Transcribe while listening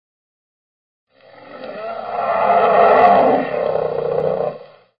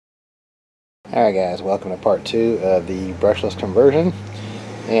Alright guys, welcome to part 2 of the brushless conversion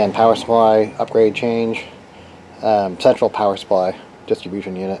and power supply upgrade change, central power supply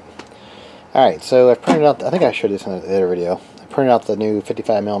distribution unit. Alright, so I've printed out, I think I showed this in the other video, I printed out the new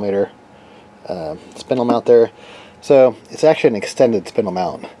 55mm spindle mount there. So it's actually an extended spindle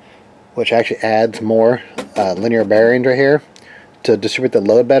mount, which actually adds more linear bearings right here to distribute the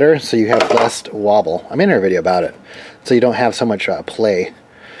load better, so you have less wobble. I made a video about it, so you don't have so much play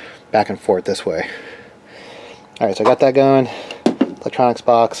back and forth this way. Alright, so I got that going, electronics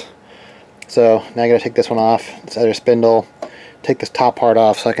box. So now I gotta take this one off, this other spindle, take this top part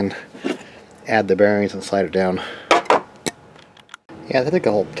off so I can add the bearings and slide it down. Yeah, I take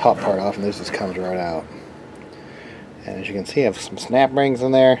the whole top part off and this just comes right out. And as you can see, I have some snap rings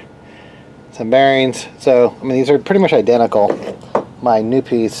in there, some bearings. So, I mean, these are pretty much identical, my new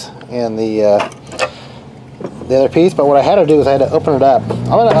piece and the other piece, but what I had to do is I had to open it up.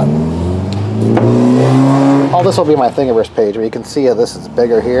 All this will be my Thingiverse page, where you can see how this is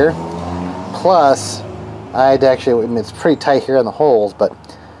bigger here. Plus, I had to actually, I mean, it's pretty tight here in the holes, but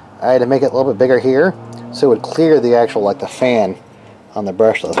I had to make it a little bit bigger here, so it would clear the actual, like the fan on the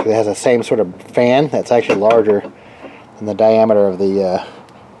brushless. It has the same sort of fan that's actually larger than the diameter of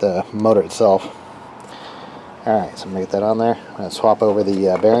the motor itself. Alright, so I'm going to get that on there. I'm going to swap over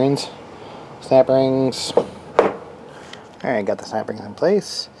the bearings, snap rings. Alright, got the snap rings in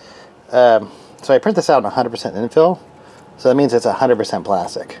place. So I print this out in 100% infill, so that means it's 100%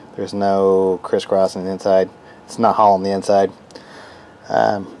 plastic. There's no crisscross on the inside. It's not hollow on the inside.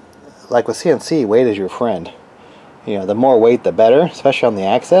 Like with CNC, weight is your friend. You know, the more weight the better, especially on the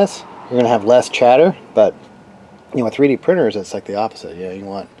access. You're going to have less chatter, but you know, with 3D printers it's like the opposite. You know, you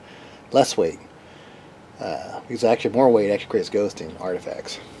want less weight. Because actually more weight actually creates ghosting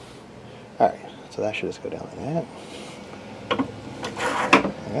artifacts. Alright, so that should just go down like that.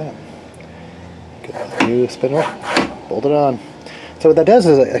 Alright. Get the new spindle, bolt it on. So what that does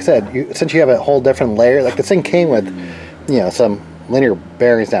is, like I said, since you have a whole different layer, like this thing came with, you know, some linear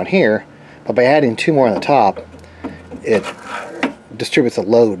bearings down here, but by adding 2 more on the top, it distributes a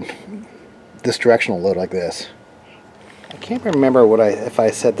load, this directional load like this. I can't remember what if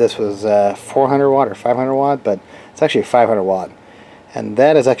I said this was 400 watt or 500 watt, but it's actually 500 watt, and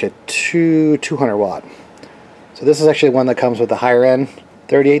that is actually 200 watt. So this is actually one that comes with the higher end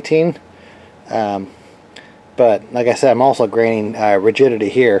 3018. But like I said, I'm also gaining rigidity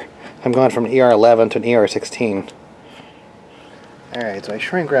here. I'm going from an ER11 to an ER16. Alright, so I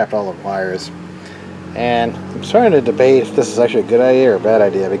shrink wrapped all the wires, and I'm starting to debate if this is actually a good idea or a bad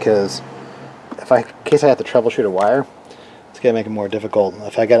idea, because in case I have to troubleshoot a wire, it's going to make it more difficult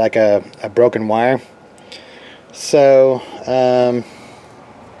if I get like a broken wire. So I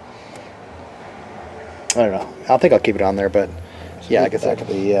don't know, I think I'll keep it on there, but yeah, I guess that could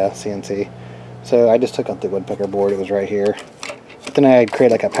be CNC. So I just took out the woodpecker board, it was right here. Then I'd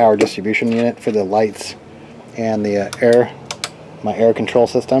create like a power distribution unit for the lights and the my air control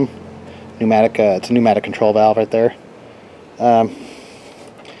system. Pneumatic, it's a pneumatic control valve right there. Probably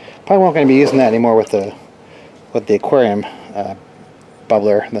won't going to be using that anymore with the aquarium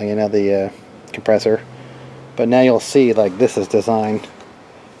bubbler, you know, the compressor. But now you'll see, like, this is designed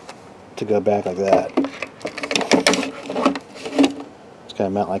to go back like that. It's going to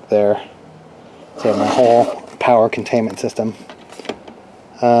mount like there. So my whole power containment system,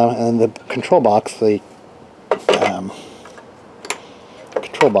 and the control box, this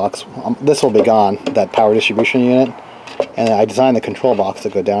will be gone, that power distribution unit, and I designed the control box to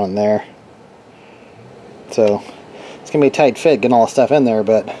go down in there. So it's gonna be a tight fit getting all the stuff in there,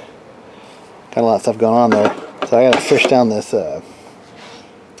 but got a lot of stuff going on there. So I gotta fish down this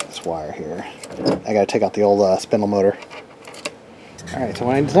wire here. I gotta take out the old spindle motor. Alright, so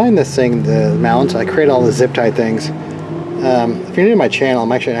when I designed this thing, the mount, I created all the zip tie things. If you're new to my channel,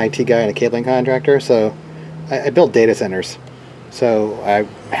 I'm actually an IT guy and a cabling contractor, so I build data centers. So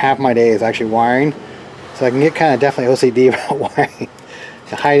half my day is actually wiring, so I can get kind of definitely OCD about wiring.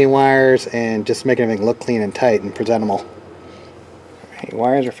 Hiding wires and just making everything look clean and tight and presentable. Alright,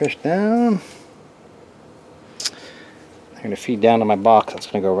 wires are fished down. I'm going to feed down to my box. That's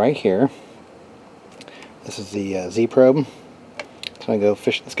going to go right here. This is the Z probe. It's going to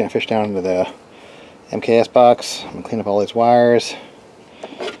fish down into the MKS box. I'm going to clean up all these wires.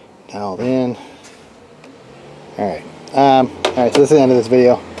 Dialed in. Alright. Alright, so this is the end of this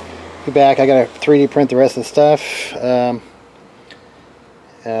video. Be back. I got to 3D print the rest of the stuff.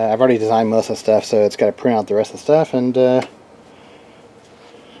 I've already designed most of the stuff, so it's got to print out the rest of the stuff and get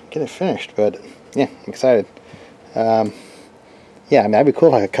it finished. But yeah, I'm excited. Yeah, I mean, that'd be cool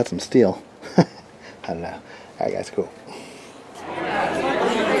if I could cut some steel. I don't know. Alright guys, cool.